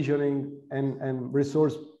provisioning and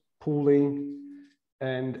resource pooling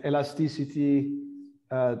and elasticity.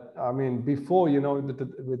 I mean, before, with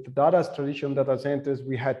the traditional data centers,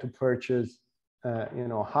 we had to purchase,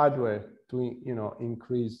 hardware to,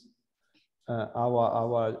 increase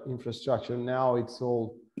our infrastructure. Now it's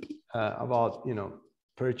all about,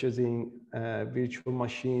 purchasing virtual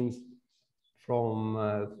machines from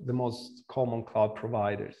the most common cloud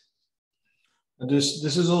providers.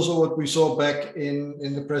 This is also what we saw back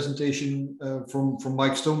in the presentation from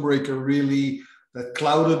Mike Stonebreaker, really, that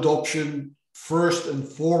cloud adoption first and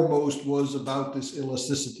foremost was about this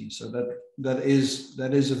elasticity. So that is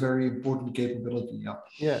a very important capability. Yeah.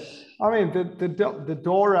 Yeah. I mean, the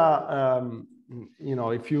DORA,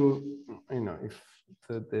 if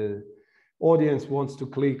the audience wants to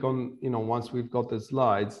click on, once we've got the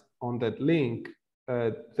slides on that link,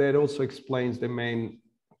 that also explains the main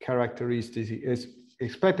characteristics,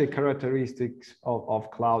 expected characteristics of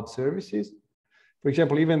cloud services. For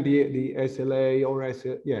example, even the SLA or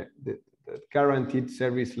the guaranteed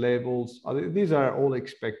service levels. These are all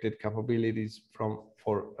expected capabilities for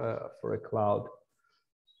a cloud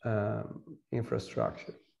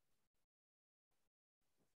infrastructure.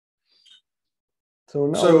 So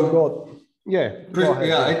now we've got, go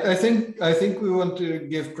ahead. I think we want to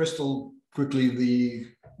give Crystal quickly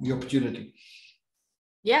the opportunity.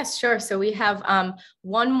 Yes, sure. So we have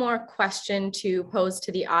one more question to pose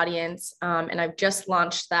to the audience, and I've just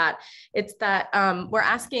launched that. It's that we're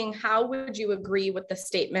asking, how would you agree with the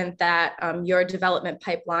statement that your development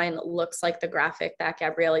pipeline looks like the graphic that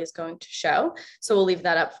Gabriele is going to show? So we'll leave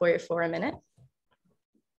that up for you for a minute.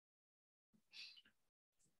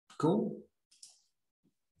 Cool.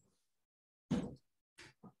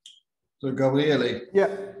 So Gabriele.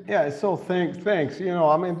 Yeah. So thanks.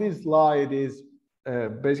 I mean, this slide is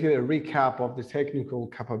basically a recap of the technical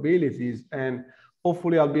capabilities, and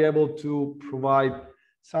hopefully I'll be able to provide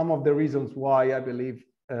some of the reasons why I believe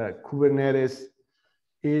Kubernetes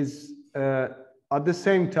is at the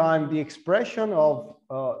same time the expression of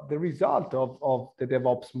the result of the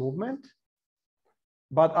DevOps movement,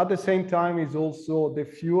 but at the same time is also the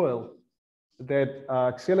fuel that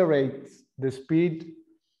accelerates the speed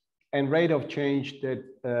and rate of change that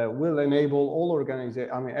will enable all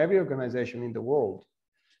every organization in the world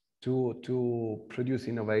to produce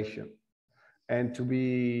innovation and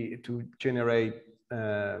to generate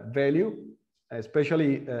value,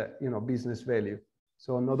 especially business value.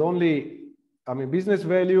 So not only, business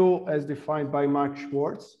value as defined by Mark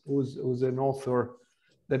Schwartz, who's an author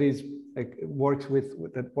that works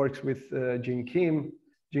with Gene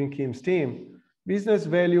Kim's team. Business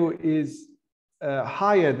value is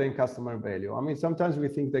higher than customer value. Sometimes we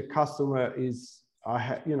think that customer is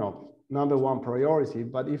number one priority,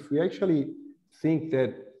 but if we actually think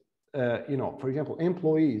that for example,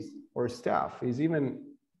 employees or staff has even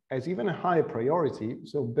a higher priority,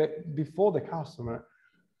 so before the customer,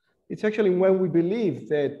 it's actually when we believe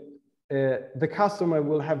that the customer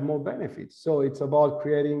will have more benefits. So it's about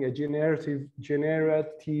creating a generative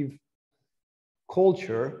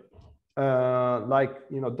culture, like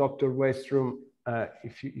Dr. Westrom,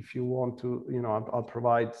 if you want to, I'll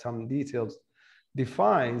provide some details,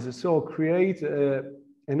 defines. So create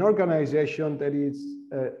an organization that is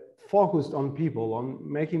focused on people, on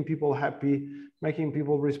making people happy, making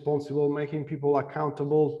people responsible, making people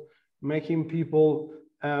accountable, making people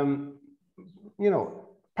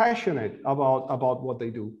passionate about what they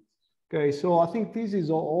do. Okay, so I think this is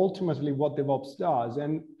ultimately what DevOps does,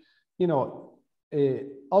 and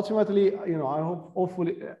ultimately, I hope,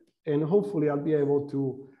 hopefully I'll be able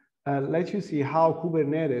to let you see how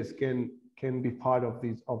Kubernetes can be part of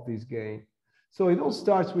this game. So it all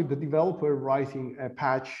starts with the developer writing a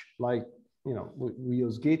patch, like we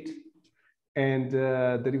use Git, and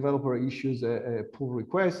the developer issues a pull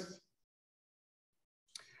request.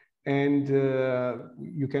 And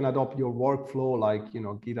you can adopt your workflow, like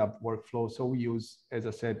GitHub workflow. So we use, as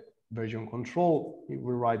I said, version control.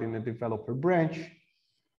 We're writing a developer branch,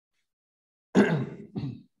 and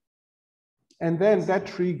then that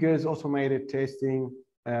triggers automated testing,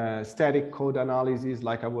 static code analysis,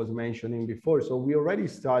 like I was mentioning before. So we already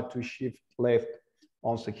start to shift left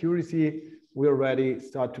on security. We already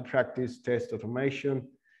start to practice test automation.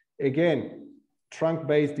 Again,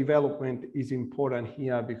 trunk-based development is important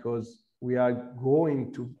here because we are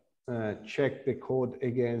going to check the code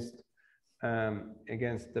against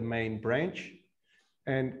the main branch.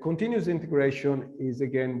 And continuous integration is,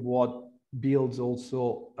 again, what builds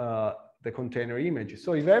also the container image.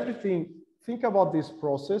 So if everything, think about this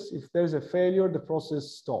process. If there's a failure, the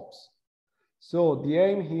process stops. So the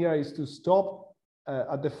aim here is to stop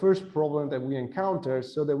at the first problem that we encounter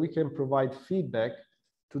so that we can provide feedback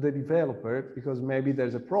to the developer, because maybe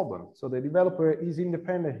there's a problem. So the developer is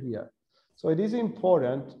independent here. So it is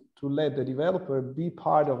important to let the developer be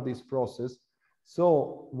part of this process.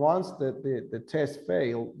 So once the test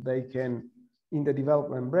fail, they can, in the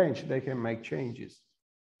development branch, they can make changes.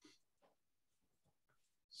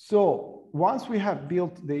 So once we have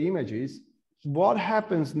built the images, what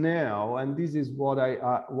happens now, and this is what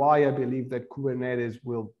why I believe that Kubernetes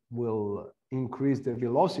will increase the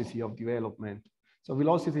velocity of development. So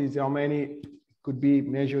velocity is how many could be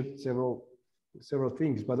measured several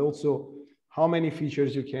things, but also how many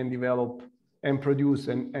features you can develop and produce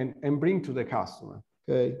and bring to the customer,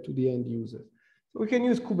 okay, to the end user. So we can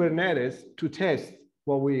use Kubernetes to test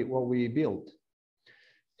what we built.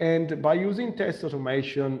 And by using test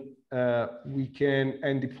automation,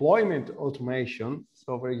 and deployment automation.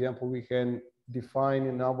 So for example, we can define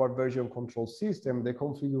in our version control system the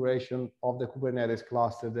configuration of the Kubernetes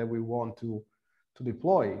cluster that we want to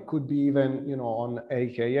deploy. It could be even on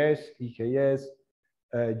AKS, EKS,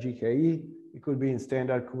 GKE. It could be in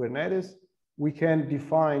standard Kubernetes. We can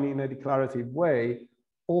define in a declarative way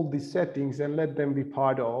all these settings and let them be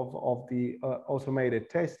part of the automated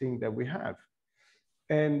testing that we have.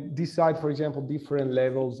 And decide, for example, different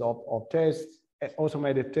levels of tests,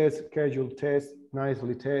 automated tests, scheduled tests,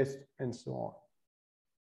 nightly tests, and so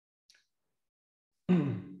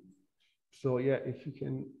on. So yeah, if you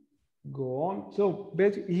can go on. So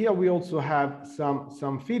basically here we also have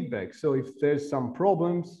some feedback. So if there's some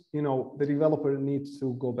problems, the developer needs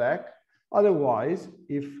to go back. Otherwise,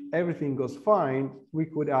 if everything goes fine, we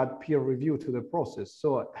could add peer review to the process.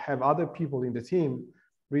 So have other people in the team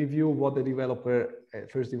review what the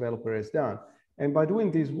first developer has done. And by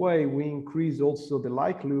doing this way, we increase also the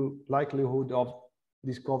likelihood of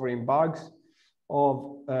discovering bugs,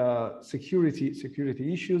 of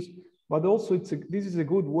security issues, but also this is a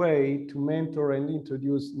good way to mentor and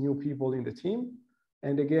introduce new people in the team.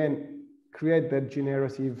 And again, create that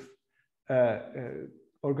generative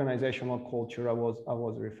organizational culture I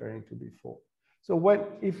was referring to before. So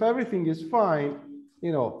if everything is fine,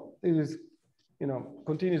 it is,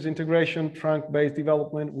 continuous integration, trunk-based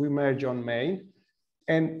development, we merge on main.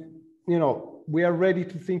 And we are ready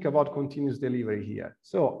to think about continuous delivery here.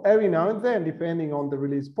 So every now and then, depending on the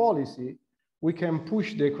release policy, we can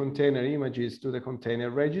push the container images to the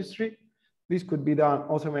container registry. This could be done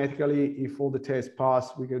automatically. If all the tests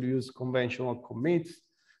pass, we could use conventional commits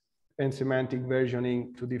and semantic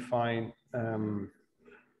versioning to define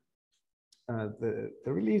the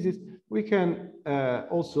releases. We can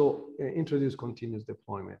also introduce continuous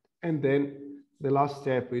deployment. And then the last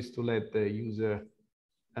step is to let the user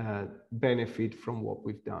benefit from what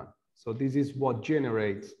we've done. So this is what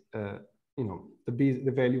generates, the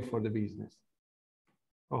value for the business.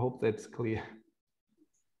 I hope that's clear.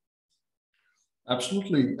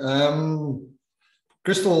 Absolutely.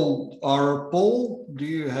 Crystal, our poll, do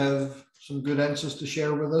you have some good answers to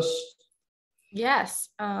share with us? Yes.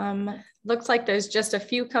 Looks like there's just a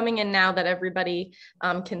few coming in now that everybody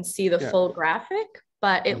can see the full graphic,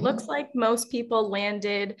 but it looks like most people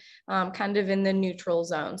landed kind of in the neutral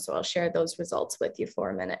zone. So I'll share those results with you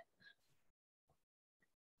for a minute.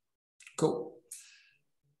 Cool.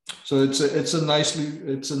 So it's a nice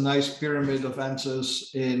pyramid of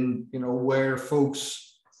answers in where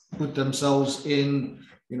folks put themselves in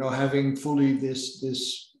having fully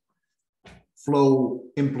this flow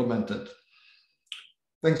implemented.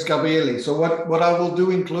 Thanks, Gabriele. So what I will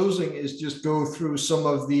do in closing is just go through some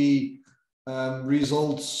of the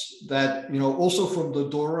results that also from the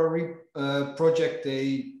Dora project.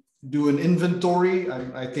 They do an inventory.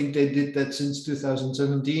 I think they did that since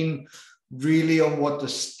 2017. Really on what the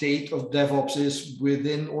state of DevOps is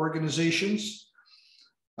within organizations.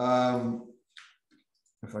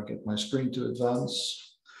 If I get my screen to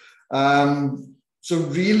advance. So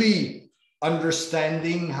really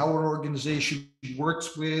understanding how an organization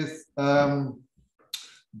works with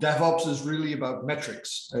DevOps is really about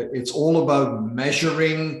metrics. It's all about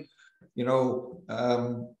measuring,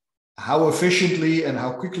 how efficiently and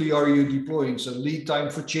how quickly are you deploying? So lead time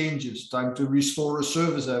for changes, time to restore a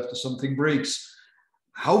service after something breaks.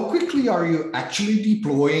 How quickly are you actually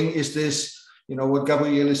deploying? Is this, what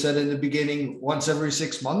Gabriele said in the beginning, once every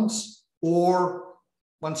 6 months or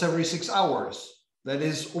once every 6 hours? That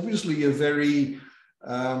is obviously a very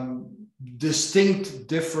distinct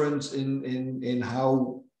difference in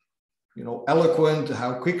how, eloquent,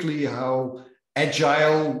 how quickly, how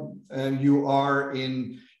agile you are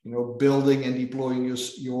in building and deploying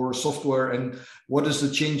your software, and what is the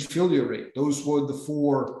change failure rate. Those were the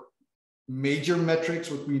 4 major metrics.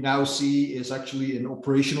 What we now see is actually in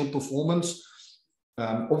operational performance.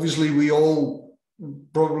 Obviously, we all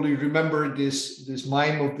probably remember this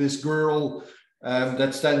mime of this girl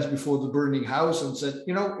that stands before the burning house and said,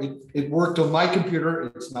 it worked on my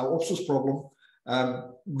computer, it's now Opsa's problem.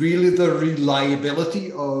 Really the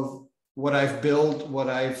reliability of what I've built, what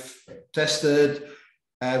I've tested,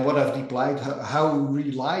 and what I've deployed, how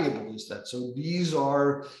reliable is that? So these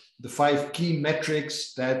are the 5 key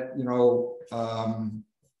metrics that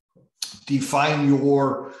define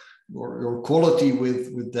your quality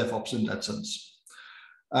with DevOps in that sense.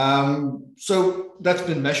 So that's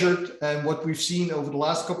been measured, and what we've seen over the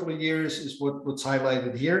last couple of years is what's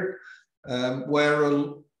highlighted here,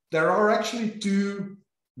 where there are actually 2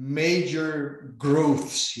 major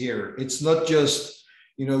growths here. It's not just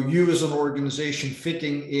you as an organization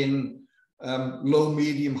fitting in low,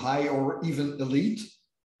 medium, high, or even elite,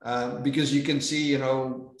 because you can see,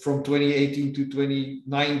 from 2018 to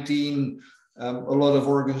 2019, a lot of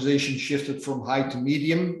organizations shifted from high to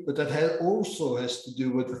medium, but that also has to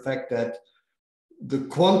do with the fact that the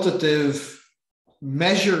quantitative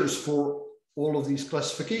measures for all of these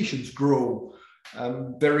classifications grow.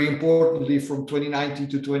 Very importantly, from 2019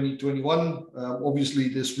 to 2021, obviously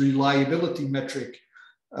this reliability metric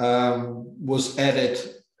was added,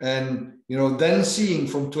 and then seeing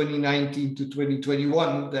from 2019 to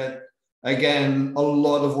 2021 that again a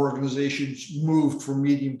lot of organizations moved from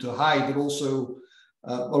medium to high, but also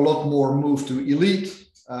a lot more moved to elite.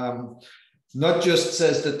 Not just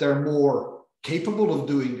says that they're more capable of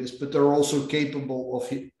doing this, but they're also capable of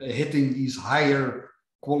hitting these higher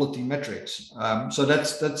quality metrics. So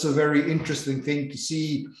that's a very interesting thing to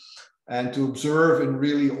see and to observe, and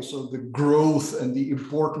really also the growth and the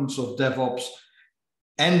importance of DevOps,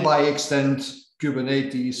 and by extent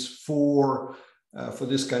Kubernetes for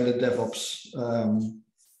this kind of DevOps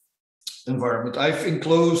environment. I've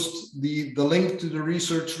enclosed the link to the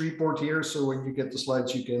research report here, so when you get the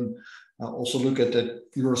slides, you can also look at it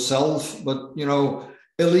yourself. But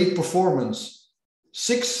elite performance,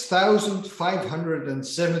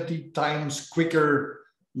 6,570 times quicker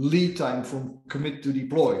lead time from commit to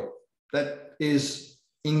deploy. That is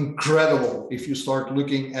incredible if you start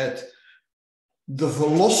looking at the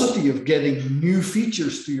velocity of getting new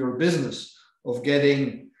features to your business, of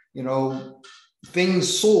getting,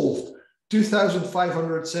 things solved,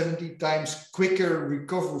 2,570 times quicker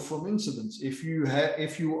recover from incidents. If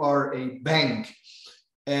you are a bank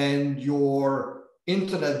and your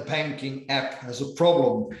internet banking app has a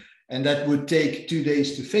problem and that would take 2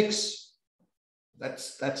 days to fix,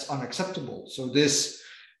 that's unacceptable. So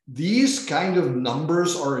these kind of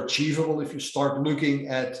numbers are achievable if you start looking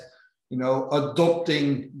at,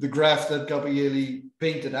 adopting the graph that Gabriele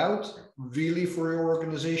painted out really for your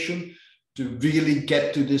organization to really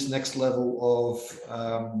get to this next level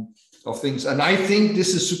of things. And I think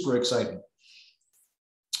this is super exciting.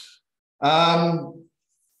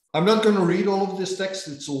 I'm not going to read all of this text.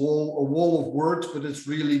 It's a wall of words, but it's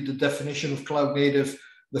really the definition of cloud native,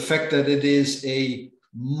 the fact that it is a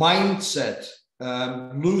mindset,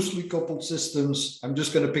 loosely coupled systems. I'm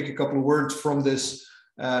just going to pick a couple of words from this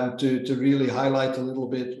to really highlight a little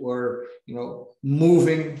bit where,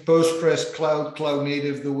 moving Postgres cloud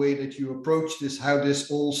native, the way that you approach this, how this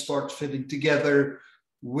all starts fitting together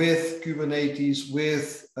with Kubernetes,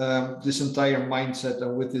 with this entire mindset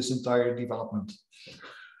and with this entire development.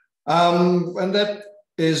 And that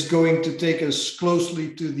is going to take us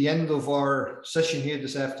closely to the end of our session here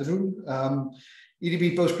this afternoon.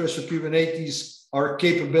 EDB Postgres for Kubernetes are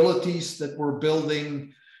capabilities that we're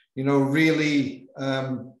building, really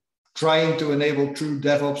trying to enable true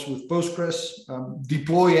DevOps with Postgres,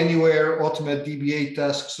 deploy anywhere, automate DBA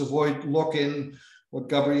tasks, avoid lock-in. What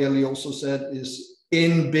Gabriele also said is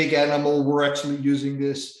in Big Animal, we're actually using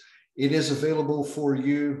this. It is available for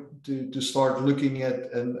you to start looking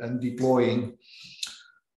at and deploying.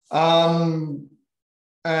 And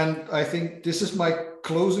I think this is my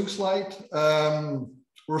closing slide.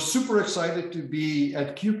 We're super excited to be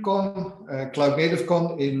at KubeCon, Cloud Native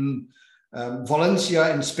Con in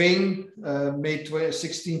Valencia in Spain, May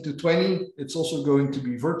 16 to 20. It's also going to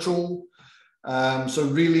be virtual. So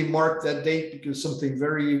really mark that date because something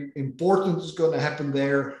very important is going to happen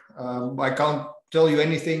there. I can't tell you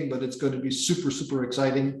anything, but it's going to be super, super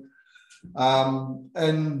exciting.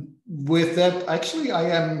 And with that, actually,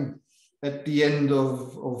 I am at the end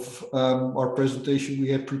of our presentation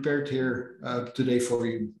we have prepared here today for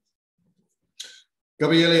you.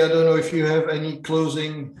 Gabriele, I don't know if you have any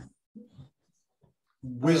closing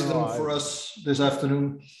wisdom for us this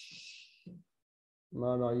afternoon.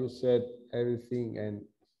 No, you said everything, and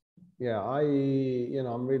yeah,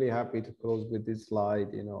 I'm really happy to close with this slide.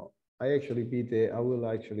 I will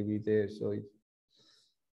actually be there. So if,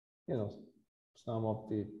 some of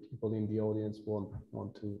the people in the audience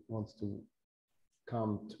wants to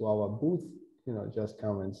come to our booth, just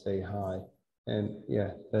come and say hi. And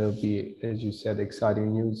yeah, that'll be, as you said,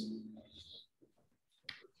 exciting news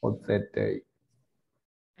on that day.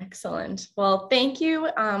 Excellent. Well, thank you,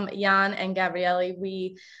 Jan and Gabriele.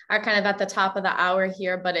 We are kind of at the top of the hour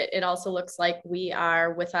here, but it also looks like we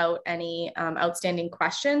are without any outstanding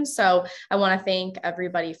questions. So I want to thank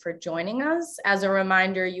everybody for joining us. As a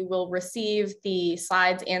reminder, you will receive the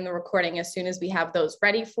slides and the recording as soon as we have those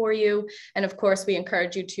ready for you. And of course, we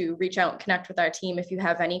encourage you to reach out and connect with our team if you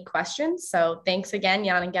have any questions. So thanks again,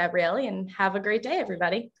 Jan and Gabriele, and have a great day,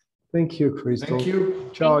 everybody. Thank you, Crystal. Thank you.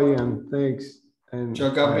 Ciao, Ian. Thanks. And ciao,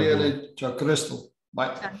 Gabriele. Ciao, Crystal.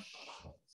 Bye. Ciao.